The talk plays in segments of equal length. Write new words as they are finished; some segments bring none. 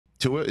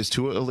Is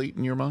Tua elite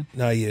in your mind?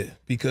 Not yet,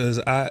 because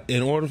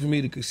in order for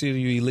me to consider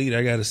you elite,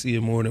 I got to see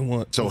it more than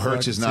once. So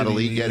Hurts is not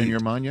elite yet in your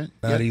mind yet?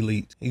 Not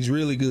elite. He's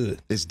really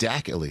good. Is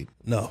Dak elite?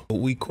 No. But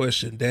we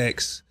question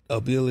Dak's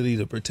ability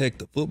to protect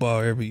the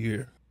football every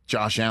year.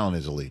 Josh Allen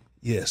is elite.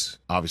 Yes.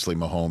 Obviously,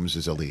 Mahomes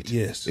is elite.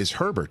 Yes. Is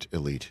Herbert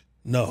elite?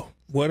 No.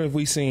 What have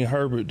we seen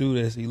Herbert do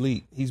that's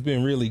elite? He's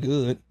been really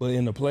good, but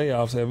in the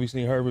playoffs, have we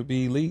seen Herbert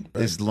be elite?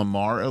 Is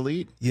Lamar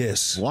elite?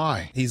 Yes.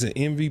 Why? He's an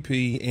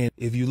MVP, and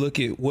if you look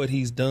at what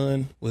he's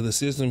done with the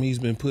system he's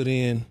been put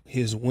in,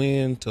 his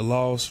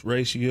win-to-loss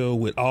ratio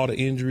with all the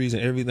injuries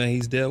and everything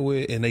he's dealt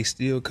with, and they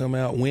still come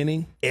out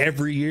winning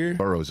every year.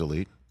 Burrow's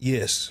elite.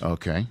 Yes.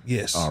 Okay.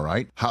 Yes. All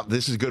right.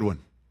 This is a good one.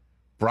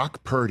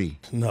 Brock Purdy.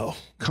 No.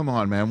 Come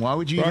on, man. Why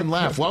would you even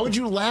laugh? Why would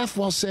you laugh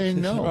while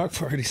saying no? Brock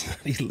Purdy's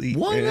not elite.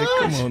 Why man. not?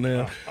 Come on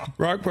now.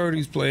 Brock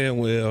Purdy's playing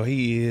well.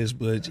 He is,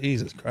 but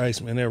Jesus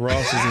Christ, man, that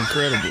Ross is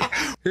incredible.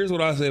 Here's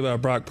what I say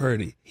about Brock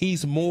Purdy.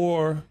 He's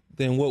more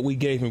than what we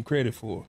gave him credit for.